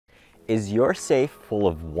Is your safe full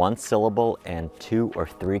of one-syllable and 2 or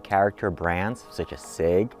 3 character brands such as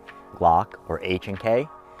SIG, Glock, or H&K?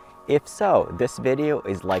 If so, this video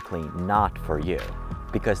is likely not for you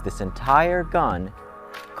because this entire gun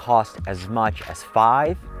costs as much as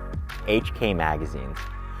 5 HK magazines.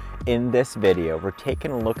 In this video, we're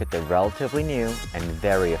taking a look at the relatively new and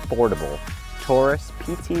very affordable Taurus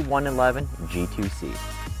PT111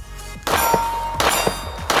 G2C.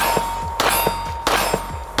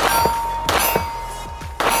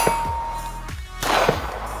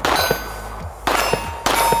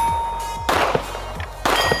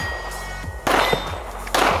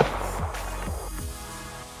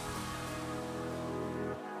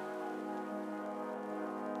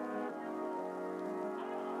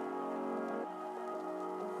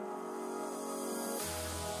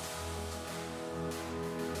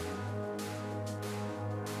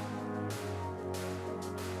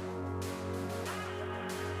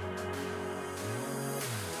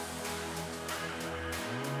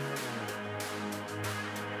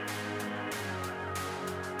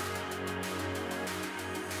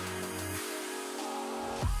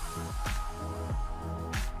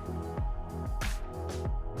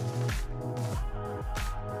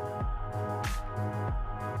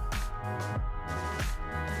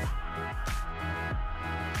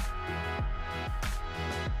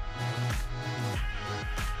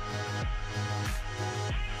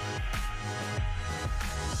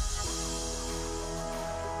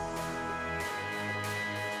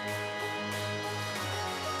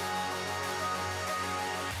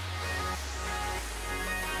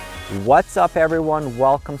 What's up everyone,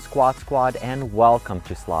 welcome Squad and welcome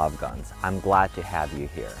to Slav Guns. I'm glad to have you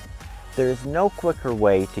here. There is no quicker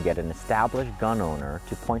way to get an established gun owner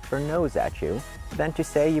to point their nose at you than to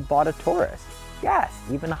say you bought a Taurus. Yes,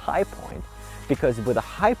 even a high point, because with a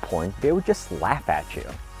high point they would just laugh at you.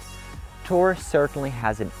 Taurus certainly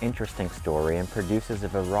has an interesting story and produces a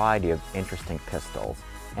variety of interesting pistols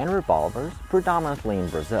and revolvers, predominantly in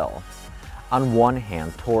Brazil. On one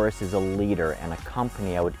hand, Taurus is a leader and a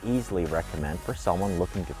company I would easily recommend for someone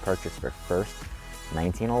looking to purchase their first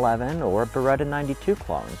 1911 or Beretta 92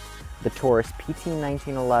 clone. The Taurus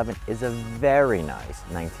PT1911 is a very nice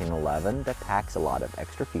 1911 that packs a lot of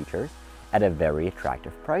extra features at a very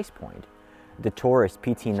attractive price point. The Taurus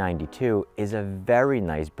PT92 is a very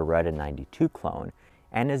nice Beretta 92 clone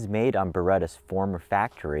and is made on Beretta's former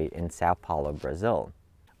factory in Sao Paulo, Brazil.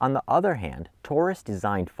 On the other hand,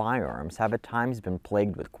 Taurus-designed firearms have at times been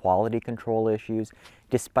plagued with quality control issues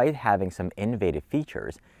despite having some innovative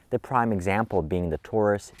features, the prime example being the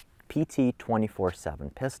Taurus PT24/7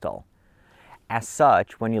 pistol. As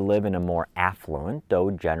such, when you live in a more affluent, though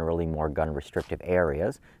generally more gun-restrictive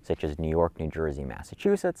areas, such as New York, New Jersey,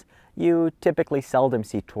 Massachusetts, you typically seldom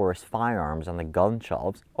see Taurus firearms on the gun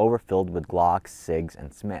shelves overfilled with Glocks, SIGs,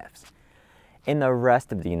 and Smiths. In the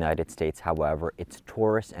rest of the United States, however, it's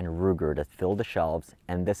Taurus and Ruger that fill the shelves,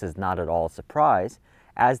 and this is not at all a surprise,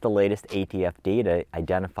 as the latest ATF data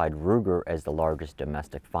identified Ruger as the largest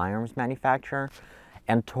domestic firearms manufacturer,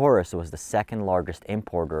 and Taurus was the second largest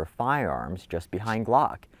importer of firearms just behind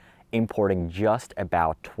Glock, importing just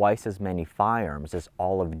about twice as many firearms as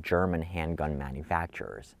all of German handgun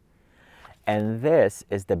manufacturers. And this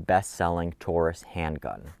is the best-selling Taurus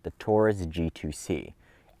handgun, the Taurus G2C.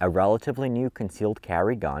 A relatively new concealed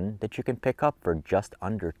carry gun that you can pick up for just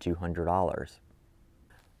under $200.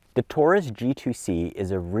 The Taurus G2C is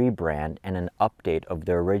a rebrand and an update of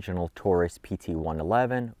the original Taurus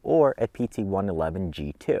PT111 or a PT111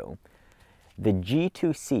 G2. The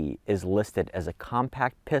G2C is listed as a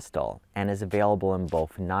compact pistol and is available in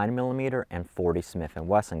both 9mm and 40 Smith &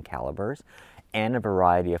 Wesson calibers and a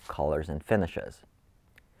variety of colors and finishes.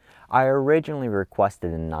 I originally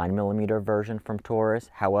requested a 9mm version from Taurus,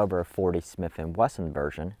 however a 40 Smith & Wesson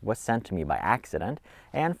version was sent to me by accident,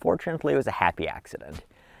 and fortunately it was a happy accident.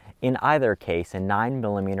 In either case, a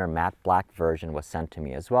 9mm matte black version was sent to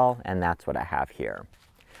me as well, and that's what I have here.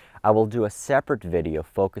 I will do a separate video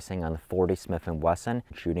focusing on the 40 Smith & Wesson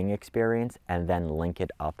shooting experience and then link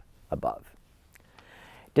it up above.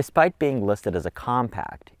 Despite being listed as a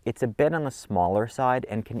compact, it's a bit on the smaller side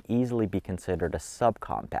and can easily be considered a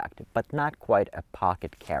subcompact, but not quite a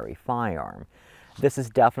pocket carry firearm. This is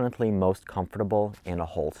definitely most comfortable in a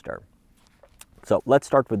holster. So let's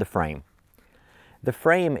start with the frame. The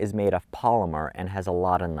frame is made of polymer and has a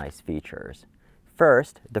lot of nice features.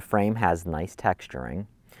 First, the frame has nice texturing.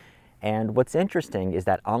 And what's interesting is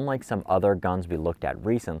that unlike some other guns we looked at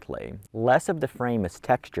recently, less of the frame is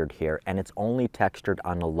textured here and it's only textured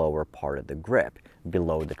on the lower part of the grip,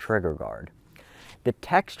 below the trigger guard. The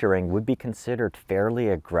texturing would be considered fairly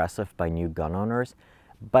aggressive by new gun owners,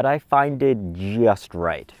 but I find it just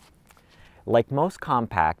right. Like most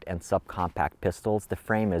compact and subcompact pistols, the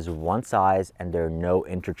frame is one size and there are no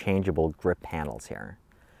interchangeable grip panels here.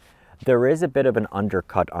 There is a bit of an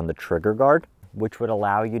undercut on the trigger guard, which would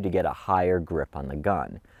allow you to get a higher grip on the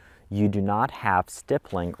gun. You do not have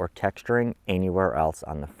stippling or texturing anywhere else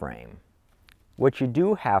on the frame. What you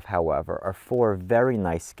do have, however, are 4 very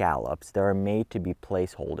nice scallops that are made to be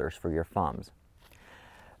placeholders for your thumbs.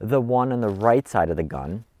 The one on the right side of the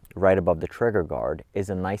gun, right above the trigger guard, is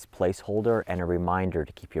a nice placeholder and a reminder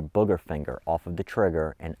to keep your booger finger off of the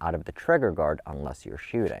trigger and out of the trigger guard unless you're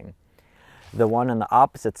shooting. The one on the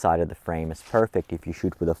opposite side of the frame is perfect if you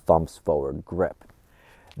shoot with a thumbs forward grip.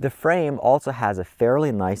 The frame also has a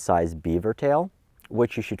fairly nice sized beaver tail,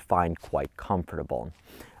 which you should find quite comfortable.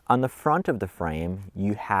 On the front of the frame,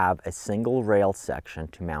 you have a single rail section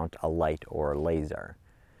to mount a light or a laser.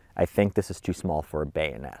 I think this is too small for a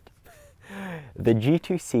bayonet. The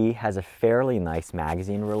G2C has a fairly nice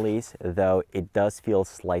magazine release, though it does feel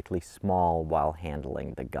slightly small while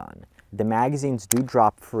handling the gun. The magazines do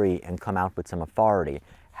drop free and come out with some authority.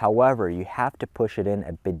 However, you have to push it in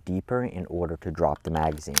a bit deeper in order to drop the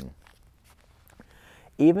magazine.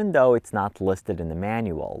 Even though it's not listed in the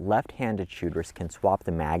manual, left-handed shooters can swap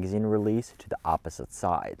the magazine release to the opposite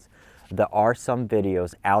sides. There are some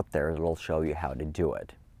videos out there that will show you how to do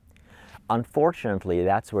it. Unfortunately,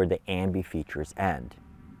 that's where the ambi features end.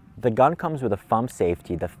 The gun comes with a thumb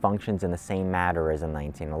safety that functions in the same manner as a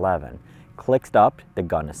 1911. Clicks up, the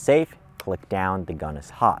gun is safe. Click down, the gun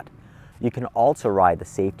is hot. You can also ride the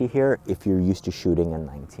safety here if you're used to shooting in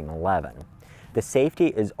 1911. The safety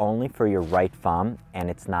is only for your right thumb and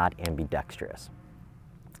it's not ambidextrous.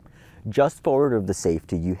 Just forward of the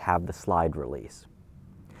safety, you have the slide release.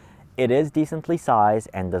 It is decently sized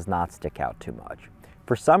and does not stick out too much.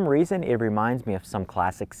 For some reason, it reminds me of some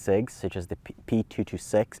classic SIGs such as the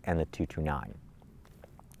P226 and the 229.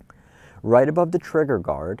 Right above the trigger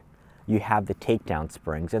guard, you have the takedown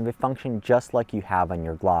springs, and they function just like you have on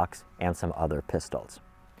your Glocks and some other pistols.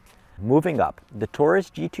 Moving up, the Taurus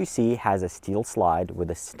G2C has a steel slide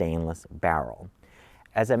with a stainless barrel.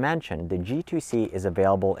 As I mentioned, the G2C is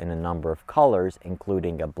available in a number of colors,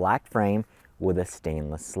 including a black frame with a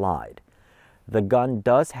stainless slide. The gun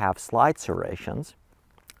does have slide serrations,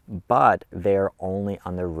 but they're only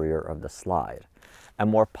on the rear of the slide. A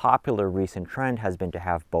more popular recent trend has been to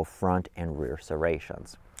have both front and rear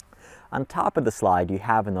serrations. On top of the slide, you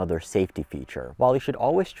have another safety feature. While you should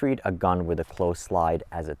always treat a gun with a closed slide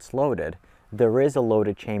as it's loaded, there is a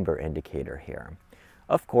loaded chamber indicator here.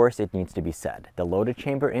 Of course, it needs to be said, the loaded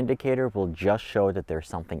chamber indicator will just show that there's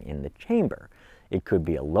something in the chamber. It could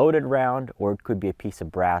be a loaded round, or it could be a piece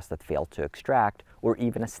of brass that failed to extract, or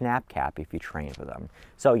even a snap cap if you train with them.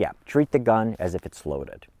 So yeah, treat the gun as if it's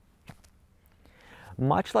loaded.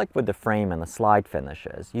 Much like with the frame and the slide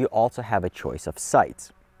finishes, you also have a choice of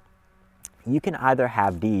sights. You can either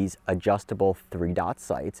have these adjustable 3-dot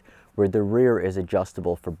sights, where the rear is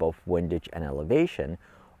adjustable for both windage and elevation,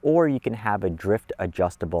 or you can have a drift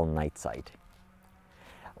adjustable night sight.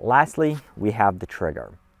 Lastly, we have the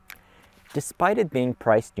trigger. Despite it being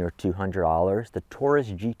priced near $200, the Taurus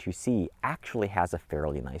G2C actually has a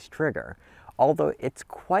fairly nice trigger, although it's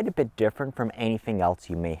quite a bit different from anything else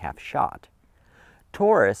you may have shot.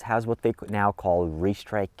 Taurus has what they now call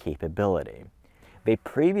restrike capability. They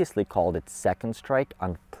previously called it second strike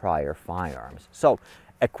on prior firearms. So,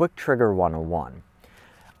 a quick trigger 101.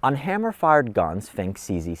 On hammer-fired guns, think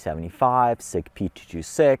CZ75, SIG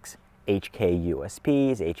P226, HK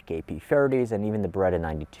USPs, HK P30s, and even the Beretta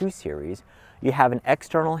 92 series, you have an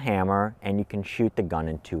external hammer and you can shoot the gun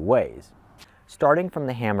in 2 ways. Starting from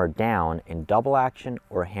the hammer down in double action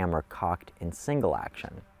or hammer cocked in single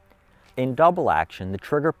action. In double action, the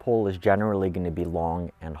trigger pull is generally going to be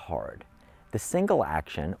long and hard. The single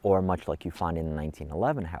action, or much like you find in the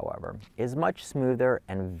 1911, however, is much smoother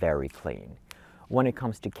and very clean. When it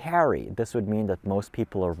comes to carry, this would mean that most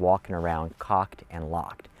people are walking around cocked and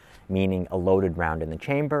locked, meaning a loaded round in the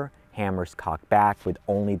chamber, hammers cocked back with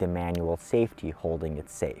only the manual safety holding it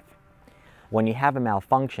safe. When you have a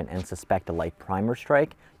malfunction and suspect a light primer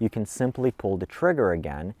strike, you can simply pull the trigger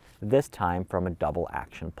again, this time from a double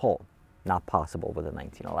action pull. Not possible with a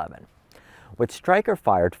 1911. With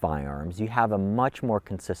striker-fired firearms, you have a much more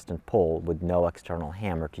consistent pull with no external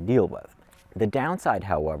hammer to deal with. The downside,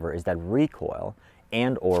 however, is that recoil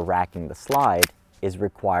and/or racking the slide is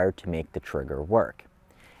required to make the trigger work.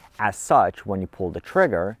 As such, when you pull the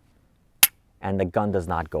trigger and the gun does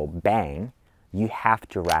not go bang, you have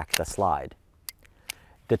to rack the slide.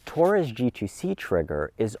 The Taurus G2C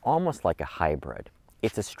trigger is almost like a hybrid.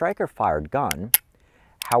 It's a striker-fired gun.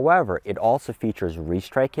 However, it also features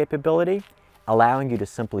restrike capability, allowing you to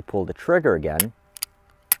simply pull the trigger again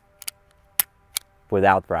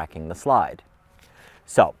without racking the slide.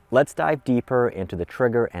 So let's dive deeper into the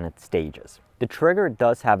trigger and its stages. The trigger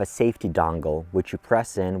does have a safety dongle which you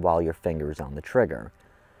press in while your finger is on the trigger.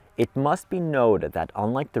 It must be noted that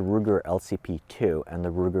unlike the Ruger LCP2 and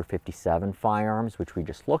the Ruger 57 firearms, which we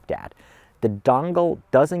just looked at, the dongle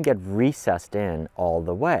doesn't get recessed in all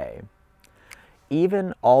the way.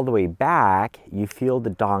 Even all the way back, you feel the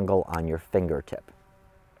dongle on your fingertip.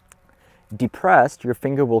 Depressed, your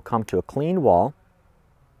finger will come to a clean wall.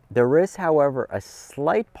 There is, however, a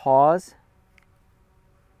slight pause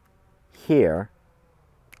here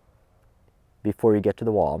before you get to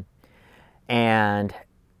the wall, and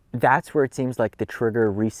that's where it seems like the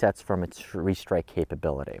trigger resets from its restrike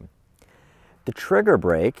capability. The trigger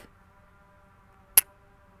brake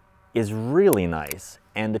is really nice,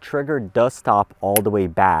 and the trigger does stop all the way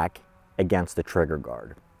back against the trigger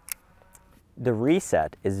guard. The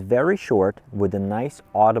reset is very short with a nice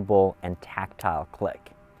audible and tactile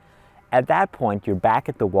click. At that point, you're back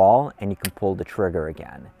at the wall and you can pull the trigger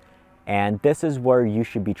again. And this is where you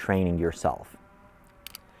should be training yourself.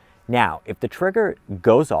 Now, if the trigger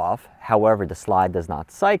goes off, however, the slide does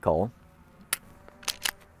not cycle,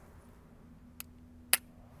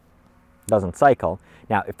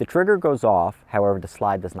 Now, if the trigger goes off, however, the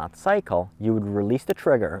slide does not cycle, you would release the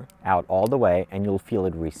trigger out all the way and you'll feel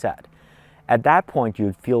it reset. At that point,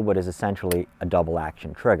 you'd feel what is essentially a double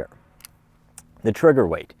action trigger. The trigger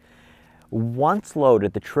weight. Once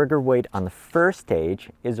loaded, the trigger weight on the first stage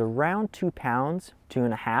is around 2 pounds,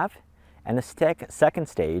 2.5, and the second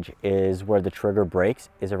stage is where the trigger breaks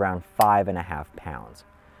is around 5.5 pounds.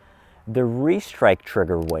 The restrike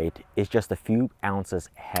trigger weight is just a few ounces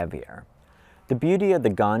heavier. The beauty of the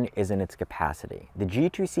gun is in its capacity. The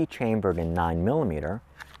G2C chambered in 9mm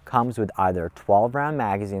comes with either 12-round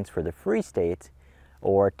magazines for the free states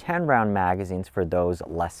or 10-round magazines for those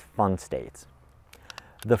less fun states.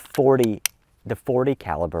 The 40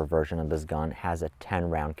 caliber version of this gun has a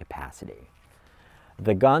 10-round capacity.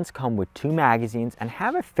 The guns come with 2 magazines and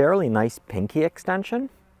have a fairly nice pinky extension.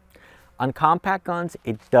 On compact guns,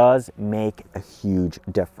 it does make a huge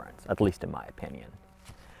difference, at least in my opinion.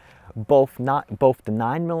 Both the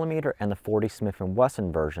 9mm and the 40 Smith &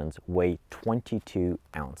 Wesson versions weigh 22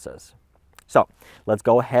 ounces. So let's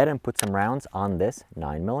go ahead and put some rounds on this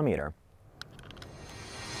 9mm.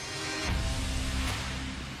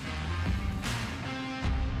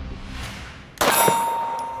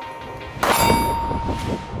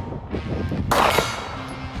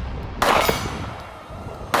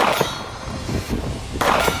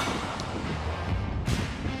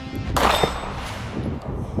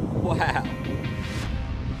 Wow,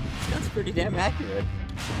 that's pretty damn accurate.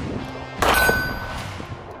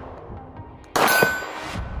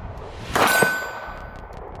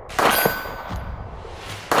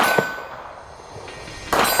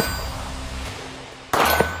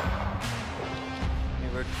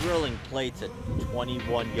 And we're drilling plates at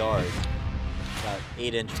 21 yards, about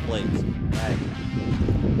 8-inch plates. Right.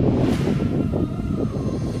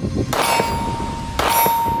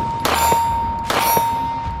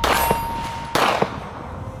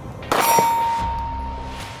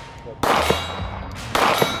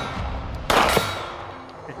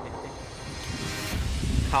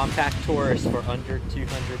 Compact Taurus for under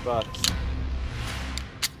 200 bucks.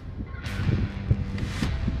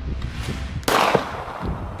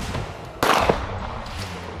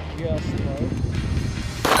 Just low.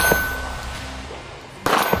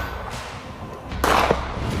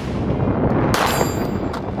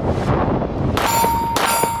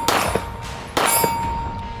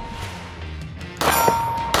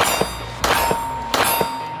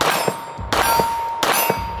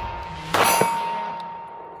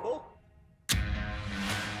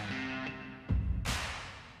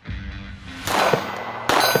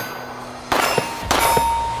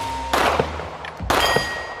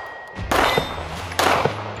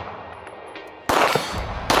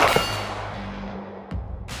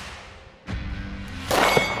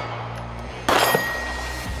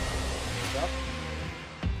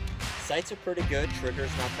 Sights are pretty good,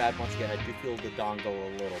 trigger's not bad. Once again, I do feel the dongle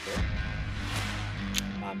a little bit.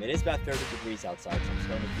 It is about 30 degrees outside, so I'm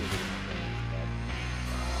starting to feel it in my hands, but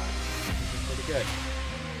it's pretty good.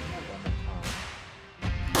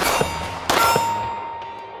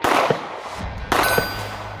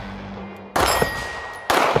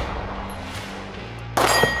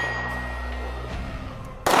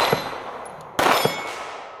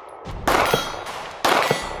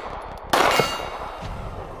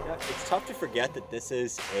 It's tough to forget that this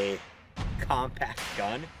is a compact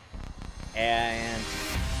gun, and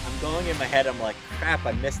I'm going in my head, I'm like, crap,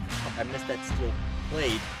 I missed that steel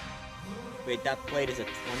plate. Wait, that plate is at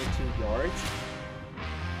 22 yards,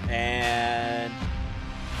 and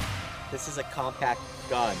this is a compact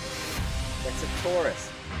gun. That's a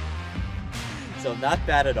Taurus. So not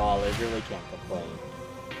bad at all, I really can't complain.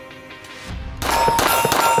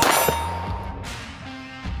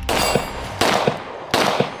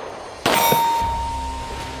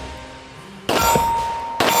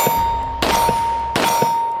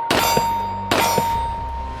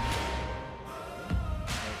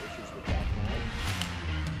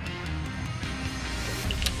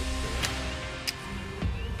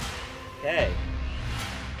 Okay.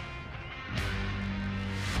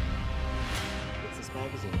 What's this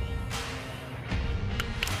magazine?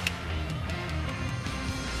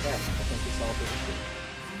 Yeah, I think we solved the issue.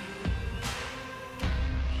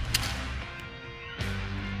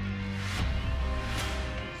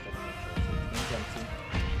 It's empty.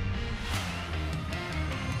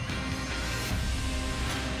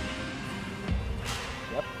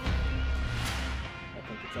 Yep. I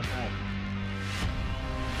think it's up high.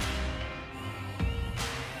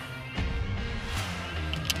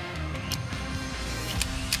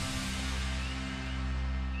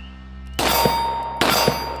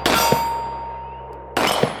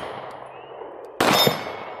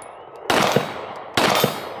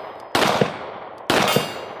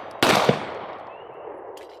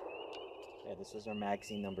 This is our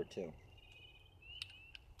magazine number 2.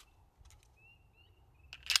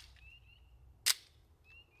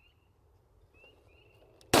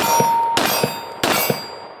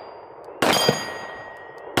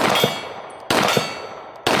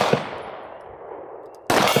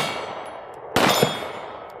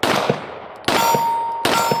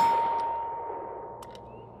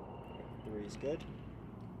 Three is good.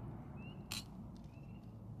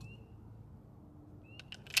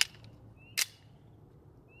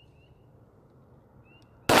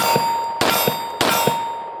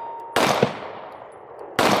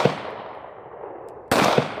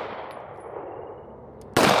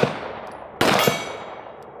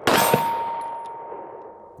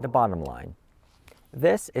 The bottom line.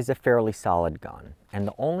 This is a fairly solid gun, and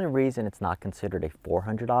the only reason it's not considered a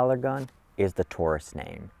 $400 gun is the Taurus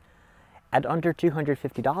name. At under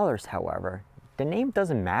 $250, however, the name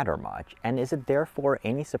doesn't matter much, and is it therefore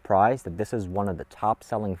any surprise that this is one of the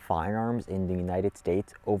top-selling firearms in the United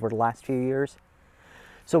States over the last few years?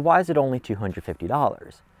 So why is it only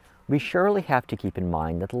 $250? We surely have to keep in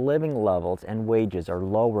mind that living levels and wages are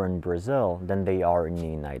lower in Brazil than they are in the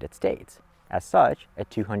United States. As such, a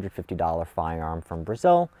 $250 firearm from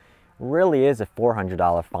Brazil really is a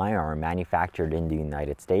 $400 firearm manufactured in the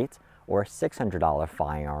United States or a $600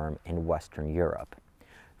 firearm in Western Europe.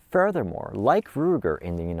 Furthermore, like Ruger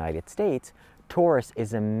in the United States, Taurus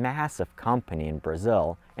is a massive company in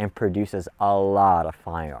Brazil and produces a lot of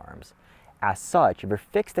firearms. As such, their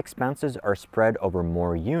fixed expenses are spread over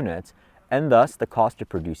more units, and thus the cost to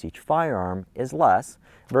produce each firearm is less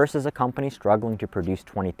versus a company struggling to produce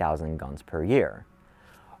 20,000 guns per year.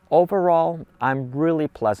 Overall, I'm really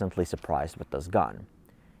pleasantly surprised with this gun.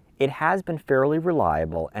 It has been fairly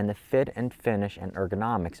reliable, and the fit and finish and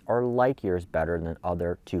ergonomics are light years better than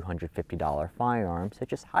other $250 firearms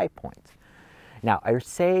such as High Point. Now, I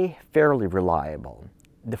say fairly reliable.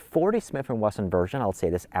 The 40 Smith & Wesson version, I'll say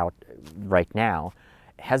this out right now,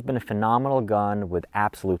 has been a phenomenal gun with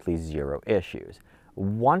absolutely zero issues.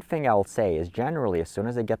 One thing I'll say is generally as soon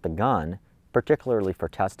as I get the gun, particularly for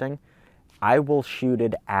testing, I will shoot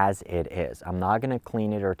it as it is. I'm not going to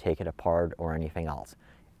clean it or take it apart or anything else.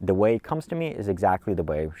 The way it comes to me is exactly the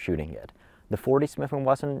way I'm shooting it. The 40 Smith &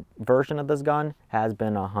 Wesson version of this gun has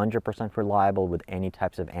been 100% reliable with any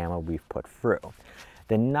types of ammo we've put through.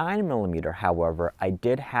 The 9mm, however, I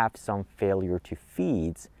did have some failure to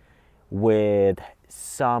feeds with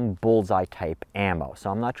some bullseye type ammo. So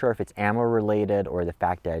I'm not sure if it's ammo related or the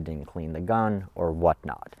fact that I didn't clean the gun or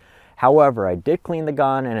whatnot. However, I did clean the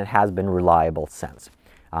gun and it has been reliable since.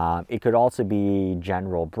 It could also be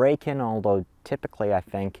general break-in, although typically I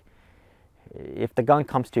think if the gun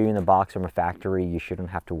comes to you in a box from a factory, you shouldn't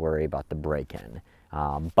have to worry about the break-in.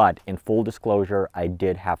 But in full disclosure, I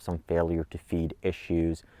did have some failure to feed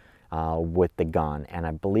issues with the gun, and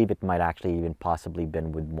I believe it might actually even possibly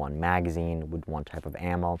been with one magazine, with one type of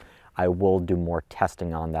ammo. I will do more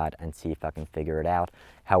testing on that and see if I can figure it out.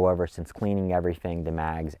 However, since cleaning everything, the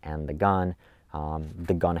mags and the gun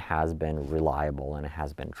has been reliable and it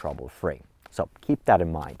has been trouble-free. So keep that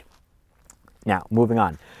in mind. Now, moving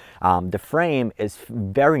on. The frame is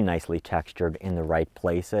very nicely textured in the right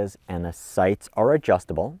places, and the sights are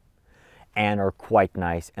adjustable. and are quite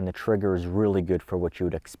nice, and the trigger is really good for what you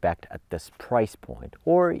would expect at this price point,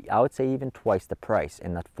 or I would say even twice the price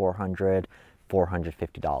in that $400,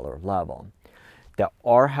 $450 level. There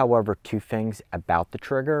are, however, two things about the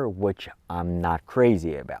trigger which I'm not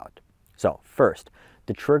crazy about. So first,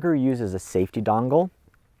 the trigger uses a safety dongle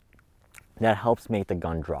that helps make the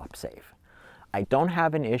gun drop safe. I don't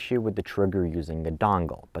have an issue with the trigger using the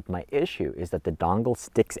dongle, but my issue is that the dongle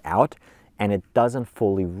sticks out and it doesn't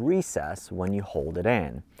fully recess when you hold it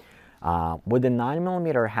in. With the 9mm,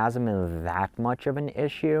 it hasn't been that much of an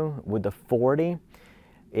issue. With the 40,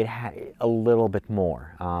 it had a little bit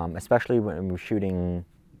more, especially when we're shooting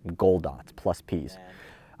gold dots, plus Ps.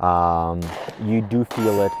 You do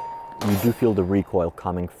feel it. You do feel the recoil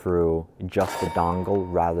coming through just the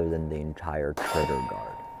dongle rather than the entire trigger guard.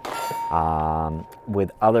 With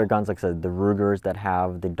other guns, like I said, the Rugers that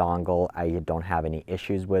have the dongle, I don't have any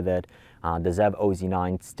issues with it. The Zev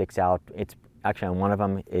OZ9 sticks out. It's actually on one of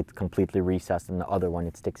them, it's completely recessed, and the other one,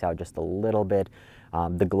 it sticks out just a little bit.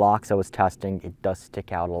 The Glocks I was testing, it does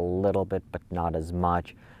stick out a little bit, but not as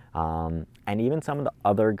much. And even some of the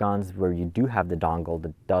other guns where you do have the dongle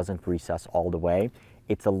that doesn't recess all the way,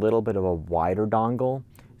 it's a little bit of a wider dongle,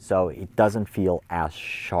 so it doesn't feel as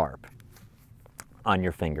sharp on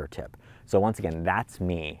your fingertip. So once again, that's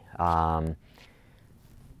me.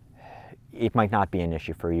 It might not be an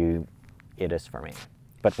issue for you. It is for me.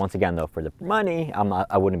 But once again, though, for the money,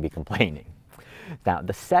 I wouldn't be complaining. Now,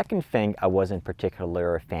 the second thing I wasn't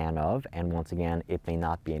particularly a fan of, and once again, it may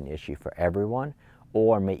not be an issue for everyone,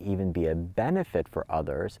 or may even be a benefit for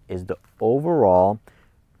others, is the overall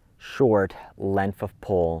short length of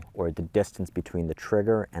pull, or the distance between the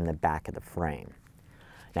trigger and the back of the frame.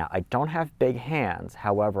 Now, I don't have big hands.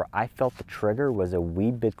 However, I felt the trigger was a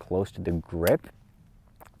wee bit close to the grip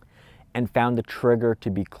and found the trigger to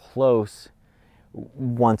be close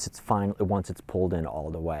once it's pulled in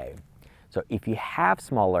all the way. So if you have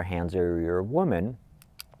smaller hands, or you're a woman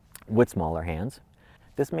with smaller hands,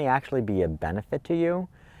 this may actually be a benefit to you,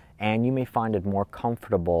 and you may find it more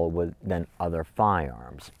comfortable than other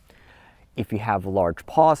firearms. If you have large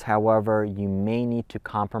paws, however, you may need to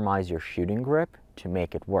compromise your shooting grip to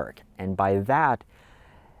make it work. And by that,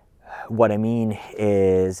 what I mean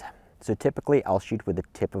is, so typically I'll shoot with the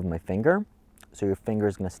tip of my finger, so your finger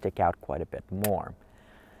is going to stick out quite a bit more.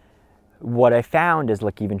 What I found is,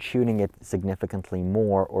 like, even shooting it significantly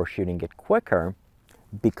more or shooting it quicker,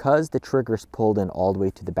 because the trigger's pulled in all the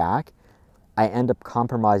way to the back, I end up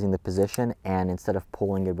compromising the position, and instead of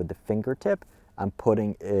pulling it with the fingertip, I'm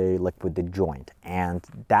putting it like with the joint, and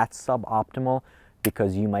that's suboptimal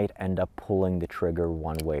because you might end up pulling the trigger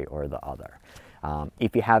one way or the other.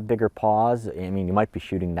 If you have bigger paws, I mean, you might be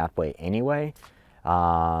shooting that way anyway,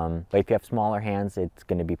 but if you have smaller hands, it's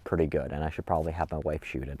going to be pretty good, and I should probably have my wife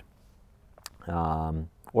shoot it.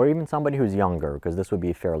 Or even somebody who's younger, because this would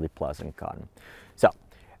be a fairly pleasant gun. So,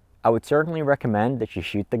 I would certainly recommend that you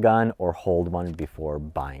shoot the gun or hold one before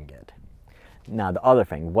buying it. Now, the other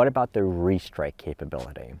thing, what about the restrike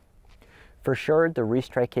capability? For sure, the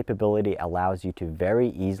restrike capability allows you to very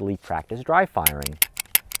easily practice dry firing.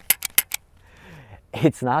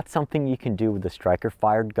 It's not something you can do with a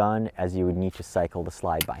striker-fired gun, as you would need to cycle the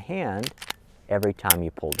slide by hand every time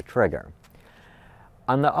you pull the trigger.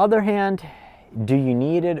 On the other hand, do you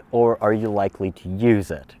need it, or are you likely to use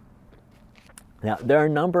it? Now, there are a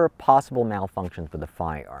number of possible malfunctions with the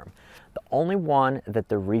firearm. The only one that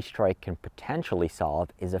the restrike can potentially solve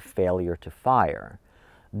is a failure to fire.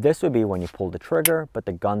 This would be when you pull the trigger, but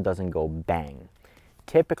the gun doesn't go bang,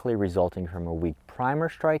 typically resulting from a weak primer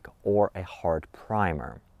strike or a hard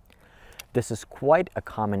primer. This is quite a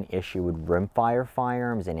common issue with rimfire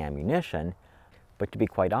firearms and ammunition, but to be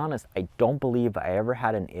quite honest, I don't believe I ever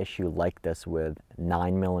had an issue like this with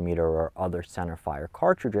 9mm or other centerfire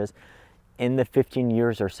cartridges in the 15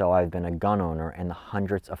 years or so I've been a gun owner and the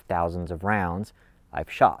hundreds of thousands of rounds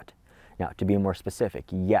I've shot. Now, to be more specific,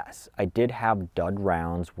 yes, I did have dud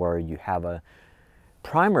rounds where you have a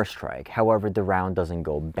primer strike, however, the round doesn't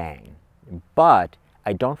go bang. But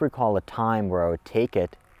I don't recall a time where I would take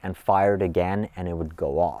it and fire it again and it would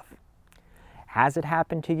go off. Has it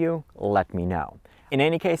happened to you? Let me know. In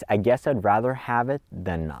any case, I guess I'd rather have it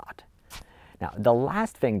than not. Now, the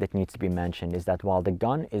last thing that needs to be mentioned is that while the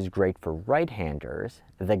gun is great for right-handers,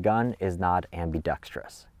 the gun is not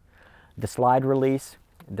ambidextrous. The slide release,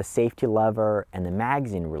 the safety lever, and the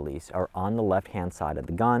magazine release are on the left-hand side of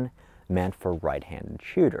the gun, meant for right-handed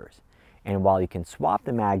shooters. And while you can swap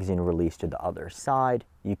the magazine release to the other side,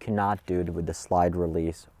 you cannot do it with the slide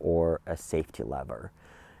release or a safety lever.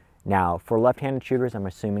 Now, for left-handed shooters, I'm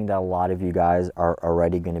assuming that a lot of you guys are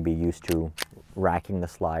already going to be used to racking the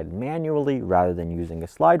slide manually rather than using a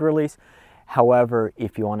slide release. However,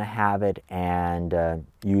 if you want to have it and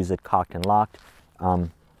use it cocked and locked,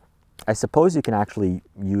 I suppose you can actually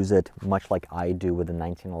use it much like I do with the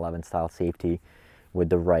 1911 style safety with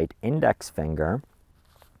the right index finger.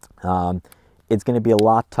 It's going to be a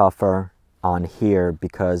lot tougher on here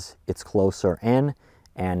because it's closer in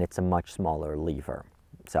and it's a much smaller lever.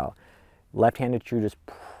 So left-handed shooters,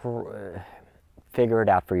 figure it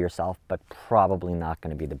out for yourself, but probably not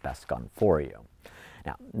going to be the best gun for you.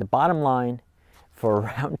 Now, the bottom line, for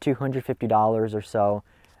around $250 or so,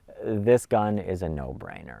 this gun is a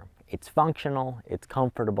no-brainer. It's functional, it's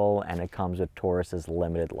comfortable, and it comes with Taurus's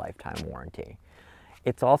limited lifetime warranty.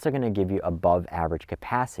 It's also going to give you above average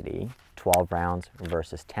capacity, 12 rounds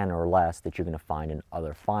versus 10 or less that you're going to find in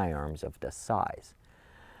other firearms of this size.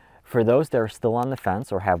 For those that are still on the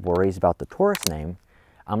fence or have worries about the Taurus name,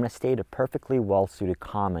 I'm going to state a perfectly well-suited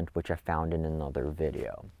comment which I found in another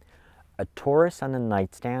video. A Taurus on the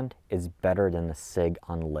nightstand is better than the SIG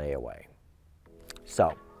on layaway.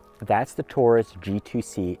 So, that's the Taurus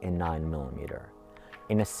G2C in 9mm.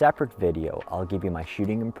 In a separate video, I'll give you my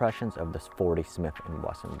shooting impressions of this 40 Smith &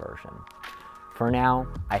 Wesson version. For now,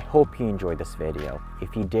 I hope you enjoyed this video.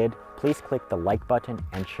 If you did, please click the like button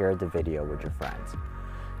and share the video with your friends.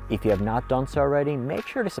 If you have not done so already, make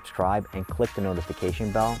sure to subscribe and click the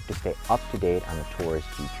notification bell to stay up to date on the Taurus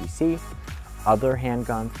G2C, other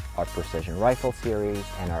handguns, our precision rifle series,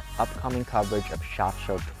 and our upcoming coverage of SHOT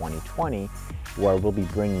Show 2020, where we'll be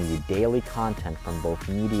bringing you daily content from both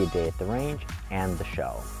Media Day at the range and the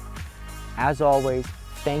show. As always,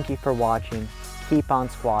 thank you for watching, keep on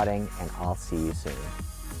squatting, and I'll see you soon.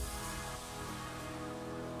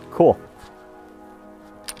 Cool.